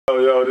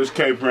yo, this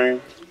K-Preme.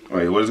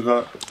 Wait, what is it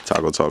called?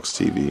 Taco Talks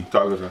TV.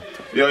 Taco Talks.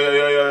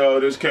 Yo,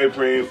 this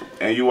K-Preme,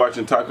 and you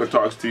watching Taco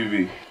Talks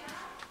TV.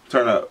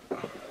 Turn up.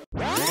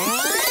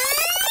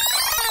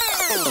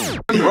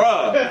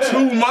 Bruh,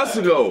 2 months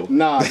ago.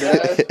 Nah, man.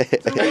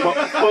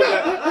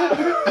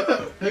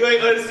 You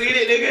ain't gonna see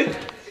it,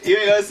 nigga? You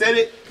ain't gonna send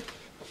it?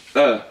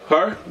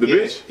 Her? The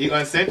bitch? You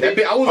gonna send That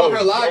it? I was on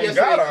her live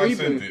yesterday God,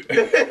 creeping.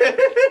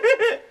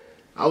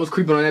 I was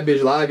creeping on that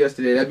bitch live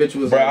yesterday. That bitch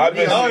was Bro, like, I've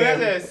been Oh, seeing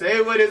that's that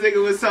same what this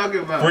nigga was talking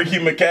about. Ricky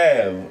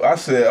McCav. I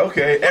said,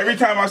 okay. Every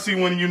time I see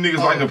one of you niggas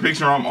like a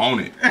picture, I'm on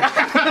it.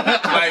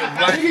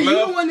 like you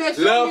the one that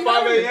showed love me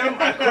 5 that. a.m.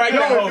 I cracked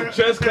that hoe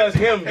just cause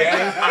him,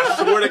 gang. I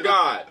swear to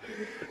God.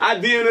 I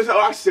did this.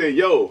 I said,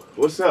 yo,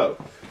 what's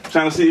up?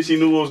 Trying to see if she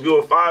knew what was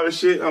good with 5 and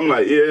shit. I'm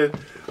like, yeah.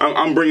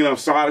 I'm bringing up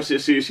solid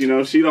shit. She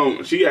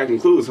acting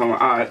clueless. I'm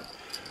like, all right.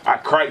 I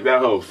cracked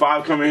that hoe.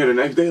 5 come in here the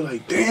next day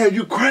like, damn,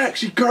 you cracked.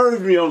 She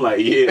curved me. I'm like,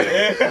 yeah.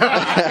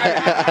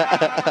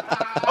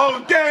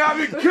 Oh, dang, I've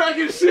been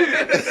cracking shit.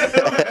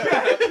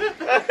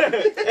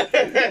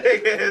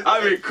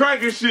 I've been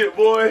cracking shit,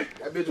 boy.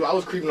 That bitch, I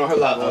was creeping on her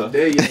live all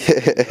day.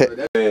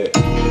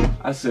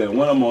 I said,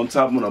 when I'm on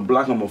top on the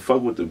block, I'm gonna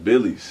fuck with the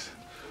Billies.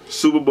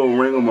 Super Bowl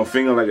ring on my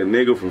finger like a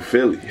nigga from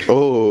Philly.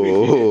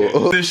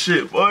 Oh. This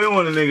shit, boy, you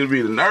want a nigga to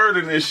be the nerd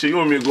in this shit. You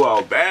want me to go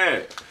out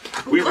bad.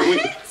 We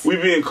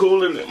being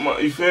cool, and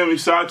you feel me?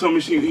 Sai told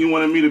me he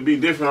wanted me to be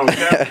different on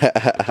camera.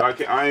 So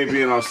I ain't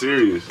being all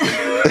serious.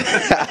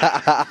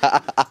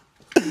 That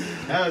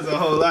was a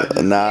whole lot.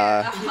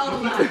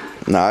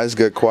 Nah, it's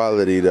good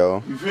quality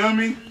though. You feel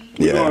me?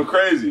 We Yeah. going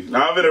crazy.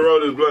 Now I'm gonna roll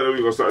this blood and we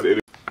gonna start the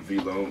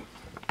interview. V-Lone,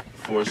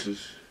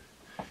 Forces,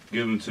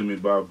 give them to me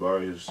by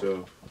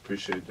yourself.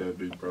 Appreciate that,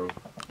 big bro.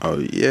 Oh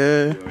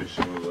yeah. You know,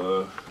 show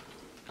love.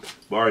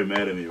 Barry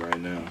mad at me right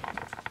now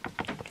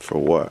For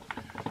what?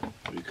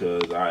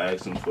 because I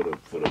asked him for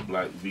the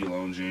black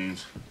V-Lone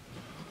jeans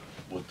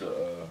with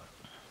the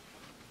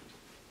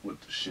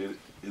shit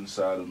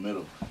inside the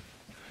middle,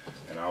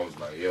 and I was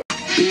like, yo.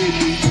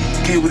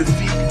 Came with a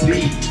feet,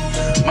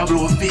 my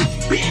blow a feet,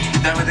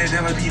 damn it,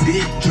 be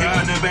dead. Came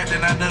in the back,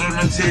 then I nut on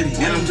the titty.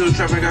 And I'm to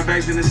trap, I got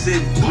bags in the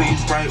city. Clean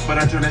Sprite, but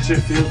I turn that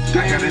shit feel.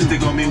 I got that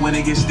stick on me when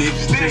it gets stiff.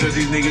 Because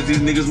these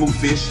niggas move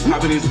fish.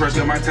 Popping these press,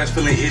 got my touch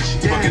feeling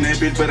itchy. Fucking that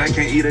bitch, but I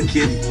can't eat a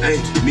kitty. Hey,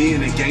 me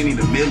and the gang need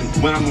a milli.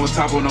 When I'm on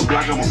top on the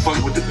block, I'ma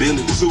fuck with the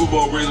Billy. Super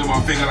Bowl rings on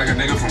my finger like a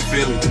nigga from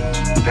Philly.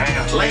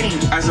 Damn, lame.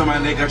 Ice on my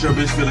neck, got your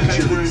bitch feeling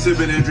chilly.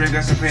 Sipping and drink,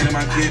 got some pain in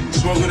my kidney.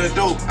 Smoking a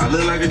dope, I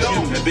look like a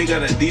chimney. That bitch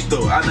got a deep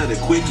throat, I know the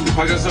quick.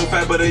 Pocket so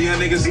fat, but a young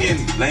nigga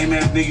skinny. Lame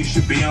ass niggas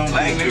should be on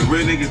lane. The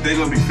real niggas, they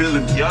gon' be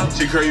feeling me.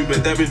 She curvy,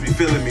 but that bitch be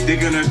feeling me.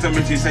 Dick in her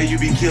stomach, she say you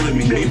be killing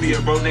me. Maybe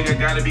a broke nigga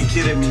gotta be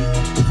kidding me.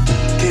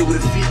 Came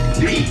with a feet,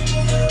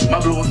 my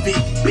blow a feet,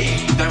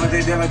 damn it, be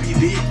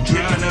dead.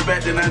 Came in the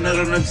back, then I nut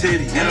on the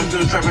titty. And I'm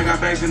still trapping,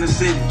 got bags in the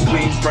city.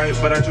 Clean Sprite,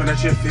 but I turn that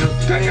shit feel.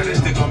 I got that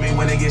stick on me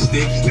when it gets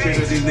sticky.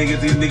 Because these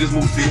niggas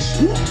move fish.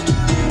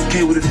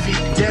 Came with a feet,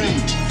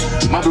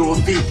 my blow a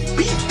feet,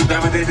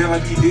 damn it, be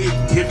dead.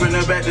 Hit from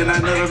the back, then I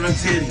nut on the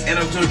titty. And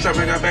I'm still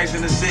trapping, got bags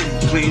in the city.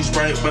 Clean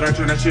Sprite, but I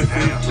turn that shit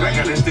feel. I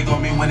got that stick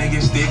on me when it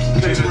gets sticky.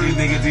 Because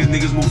these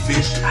niggas move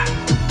fish.